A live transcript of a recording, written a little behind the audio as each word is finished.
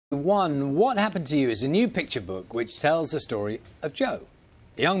What Happened to You is a new picture book which tells the story of Joe,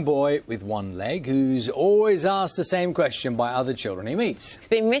 a young boy with one leg who's always asked the same question by other children he meets. It's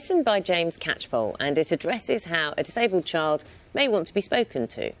been written by James Catchpole and it addresses how a disabled child may want to be spoken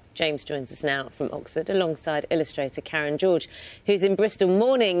to. James joins us now from Oxford alongside illustrator Karen George, who's in Bristol.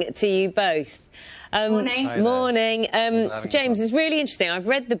 Morning to you both. Morning. Morning. James, it's really interesting. I've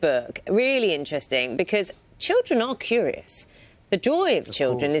read the book. Really interesting because children are curious. The joy of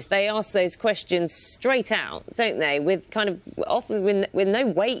children is they ask those questions straight out, don't they, with kind of often with no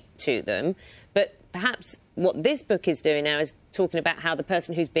weight to them. But perhaps what this book is doing now is talking about how the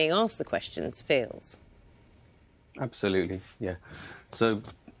person who's being asked the questions feels. Absolutely, yeah. So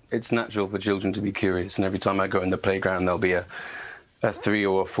it's natural for children to be curious, and every time I go in the playground there'll be a 3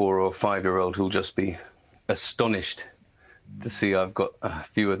 or a 4 or 5-year-old who'll just be astonished to see I've got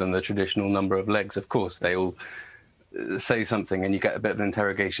fewer than the traditional number of legs. Of course, they all say something and you get a bit of an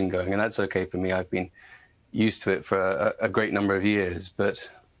interrogation going, and that's okay for me. I've been used to it for a great number of years. But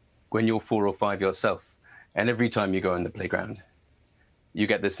when you're 4 or 5 yourself, and every time you go in the playground, you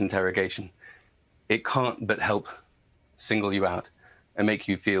get this interrogation, it can't but help single you out and make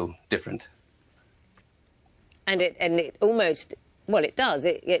you feel different. And it almost, well, it does.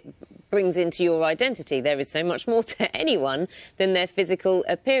 It brings into your identity. There is so much more to anyone than their physical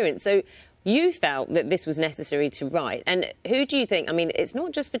appearance. So you felt that this was necessary to write. And who do you think? I mean, it's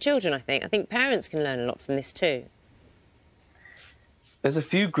not just for children, I think. I think parents can learn a lot from this too. There's a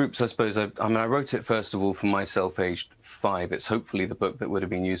few groups, I suppose. I wrote it, first of all, for myself, aged 5. It's hopefully the book that would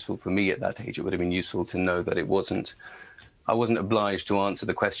have been useful for me at that age. It would have been useful to know that I wasn't obliged to answer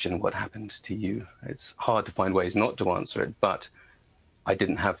the question, what happened to you? It's hard to find ways not to answer it, but I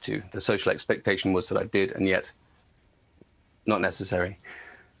didn't have to. The social expectation was that I did, and yet not necessary.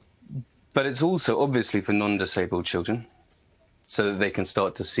 But it's also obviously for non-disabled children, so that they can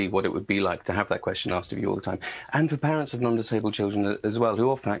start to see what it would be like to have that question asked of you all the time. And for parents of non-disabled children as well, who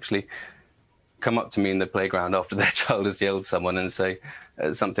often actually come up to me in the playground after their child has yelled someone and say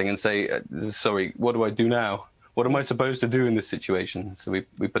something and say, sorry, what do I do now? What am I supposed to do in this situation? So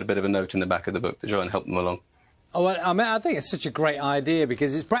we put a bit of a note in the back of the book to try and help them along. Oh, well, I mean, I think it's such a great idea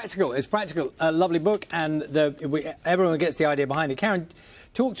because it's practical. It's practical. A lovely book, and everyone gets the idea behind it. Karen,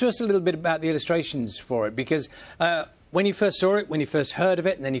 talk to us a little bit about the illustrations for it, because when you first saw it, when you first heard of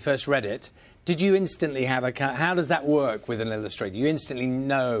it, and then you first read it, did you instantly have how does that work with an illustrator? You instantly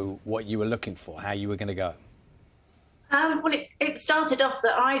know what you were looking for, how you were going to go? Well, it started off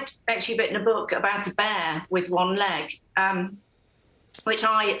that I'd actually written a book about a bear with one leg, which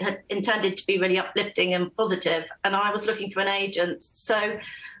I had intended to be really uplifting and positive, and I was looking for an agent. So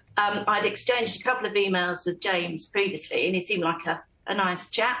I'd exchanged a couple of emails with James previously, and he seemed like a nice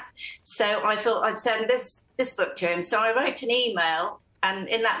chap. So I thought I'd send this book to him. So I wrote an email, and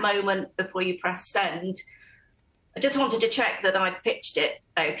in that moment before you press send, I just wanted to check that I'd pitched it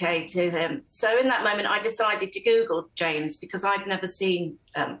okay to him. So in that moment, I decided to Google James because I'd never seen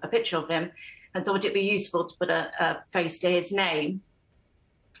a picture of him and thought it'd be useful to put a face to his name.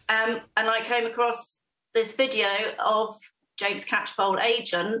 And I came across this video of James Catchpole,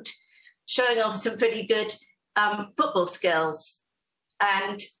 agent, showing off some pretty good football skills.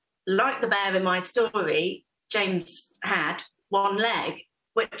 And like the bear in my story, James had one leg,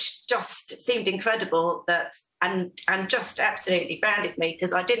 which just seemed incredible and just absolutely grounded me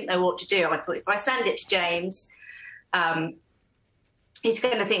because I didn't know what to do. I thought if I send it to James, he's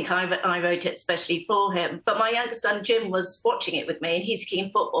going to think I wrote it especially for him. But my younger son, Jim, was watching it with me, and he's a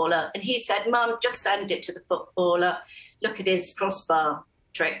keen footballer. And he said, Mum, just send it to the footballer. Look at his crossbar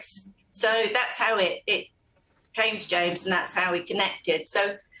tricks. So that's how it came to James, and that's how we connected.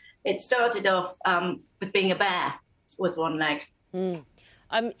 So it started off with being a bear with one leg. Mm.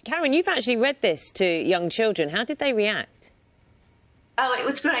 Karen, you've actually read this to young children. How did they react? Oh, it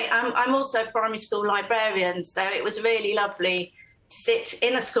was great. I'm also a primary school librarian, so it was really lovely to sit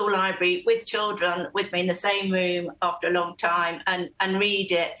in a school library with children with me in the same room after a long time and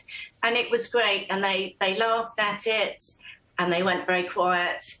read it. And it was great, and they laughed at it, and they went very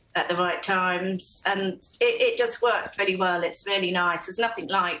quiet at the right times, and it just worked really well. It's really nice. There's nothing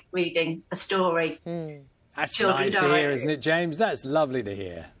like reading a story. Mm. That's nice to hear, isn't it, James? That's lovely to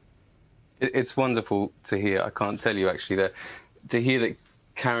hear. It's wonderful to hear. I can't tell you, actually, to hear that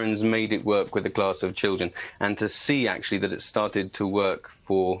Karen's made it work with a class of children, and to see, actually, that it started to work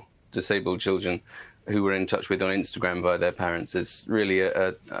for disabled children who were in touch with on Instagram by their parents is really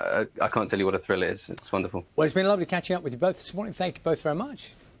I can't tell you what a thrill it is. It's wonderful. Well, it's been lovely catching up with you both this morning. Thank you both very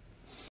much.